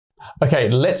Okay,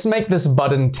 let's make this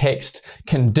button text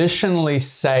conditionally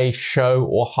say show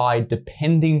or hide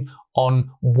depending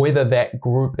on whether that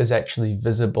group is actually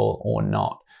visible or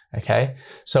not. Okay,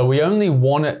 so we only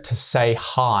want it to say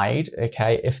hide,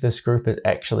 okay, if this group is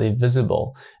actually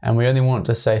visible, and we only want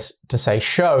it to say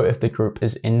show if the group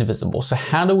is invisible. So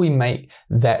how do we make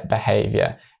that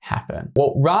behavior happen?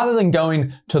 Well, rather than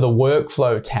going to the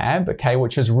workflow tab, okay,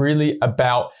 which is really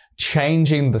about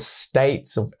changing the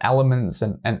states of elements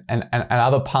and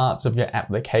other parts of your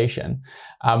application,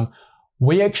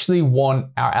 we actually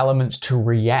want our elements to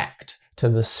react to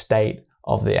the state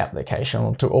of the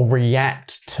application, or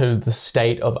react to the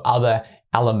state of other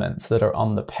elements that are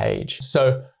on the page.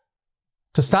 So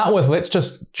to start with, let's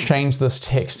just change this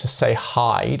text to say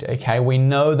hide, okay? We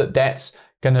know that that's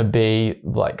gonna be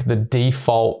like the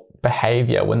default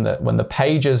behavior. When the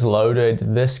page is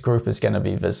loaded, this group is gonna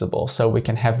be visible, so we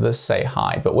can have this say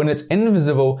hide. But when it's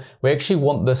invisible, we actually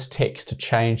want this text to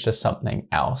change to something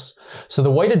else. So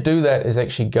the way to do that is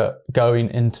actually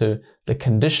going into the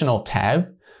conditional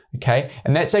tab, okay?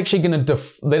 And that's actually going to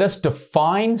let us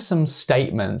define some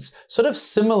statements, sort of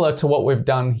similar to what we've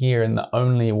done here in the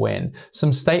only when.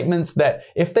 Some statements that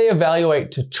if they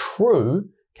evaluate to true,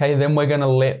 okay, then we're going to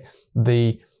let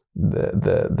the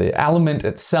element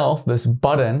itself, this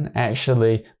button,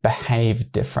 actually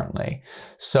behave differently.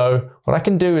 So what I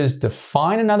can do is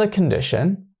define another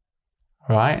condition,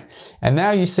 right? And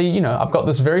now you see, I've got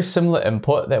this very similar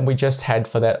input that we just had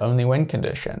for that only when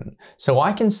condition. So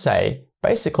I can say,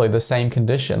 basically the same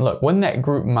condition. Look, when that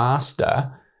group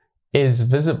master is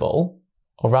visible,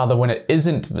 or rather when it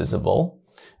isn't visible,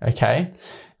 okay,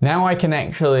 now I can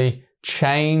actually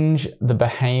change the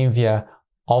behavior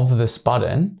of this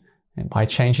button by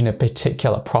changing a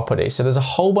particular property. So there's a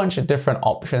whole bunch of different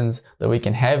options that we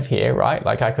can have here, right?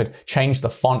 Like I could change the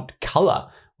font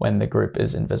color when the group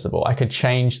is invisible. I could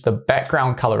change the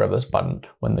background color of this button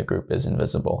when the group is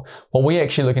invisible. What we're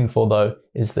actually looking for though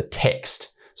is the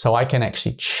text. So I can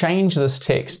actually change this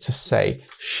text to say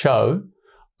show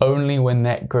only when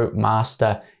that group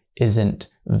master isn't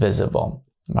visible,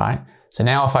 right? So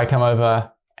now if I come over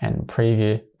and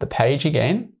preview the page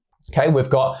again, okay, we've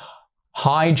got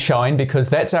hide showing because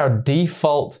that's our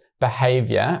default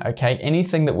behavior, okay?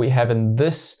 Anything that we have in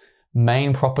this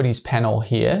main properties panel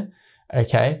here,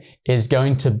 okay, is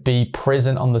going to be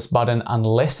present on this button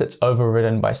unless it's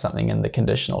overridden by something in the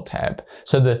conditional tab.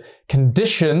 So the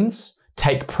conditions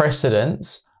take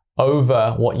precedence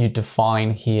over what you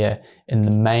define here in the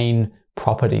main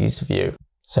properties view.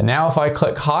 So now if I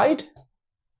click hide,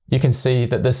 you can see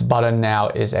that this button now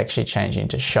is actually changing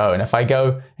to show. And if I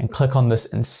go and click on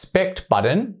this inspect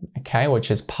button, okay,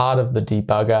 which is part of the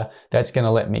debugger, that's going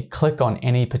to let me click on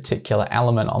any particular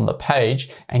element on the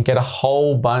page and get a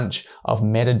whole bunch of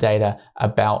metadata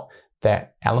about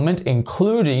that element,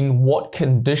 including what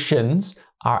conditions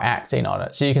are acting on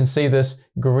it. So you can see this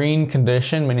green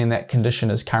condition, meaning that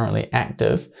condition is currently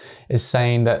active, is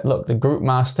saying that, look, the group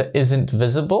master isn't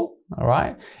visible, all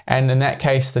right? And in that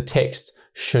case, the text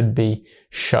should be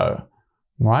show,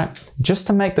 right? Just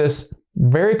to make this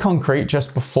very concrete,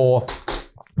 just before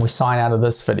we sign out of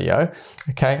this video,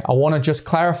 okay, I want to just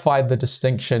clarify the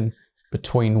distinction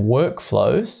between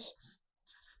workflows,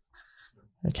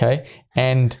 okay,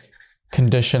 and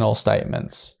conditional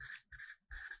statements.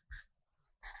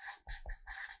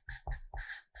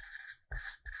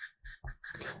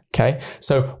 Okay,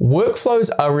 so workflows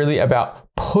are really about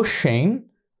pushing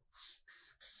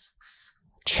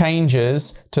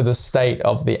changes to the state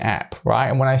of the app, right?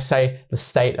 And when I say the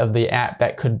state of the app,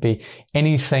 that could be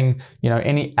anything,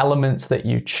 any elements that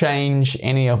you change,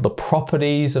 any of the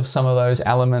properties of some of those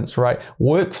elements, right?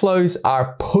 Workflows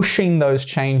are pushing those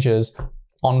changes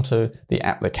onto the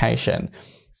application.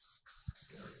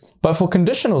 But for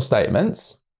conditional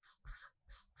statements,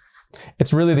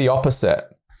 it's really the opposite.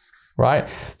 Right?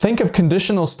 Think of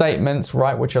conditional statements,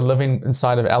 right, which are living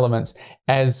inside of elements,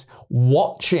 as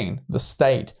watching the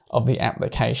state of the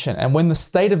application. And when the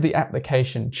state of the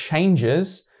application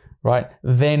changes, right,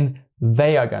 then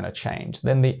they are going to change.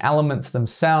 Then the elements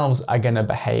themselves are going to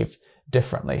behave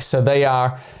differently. So they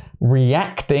are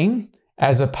reacting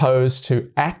as opposed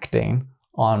to acting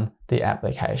on the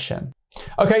application.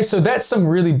 Okay, so that's some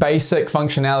really basic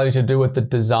functionality to do with the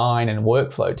design and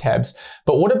workflow tabs.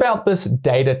 But what about this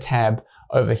data tab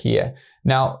over here.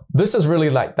 Now, this is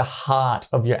really like the heart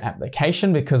of your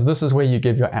application, because this is where you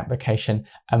give your application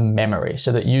a memory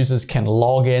so that users can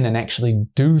log in and actually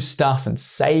do stuff and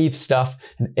save stuff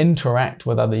and interact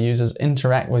with other users,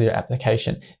 interact with your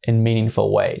application in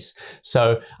meaningful ways.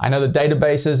 So I know the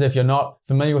databases, if you're not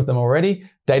familiar with them already,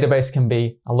 database can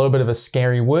be a little bit of a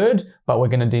scary word, but we're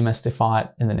going to demystify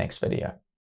it in the next video.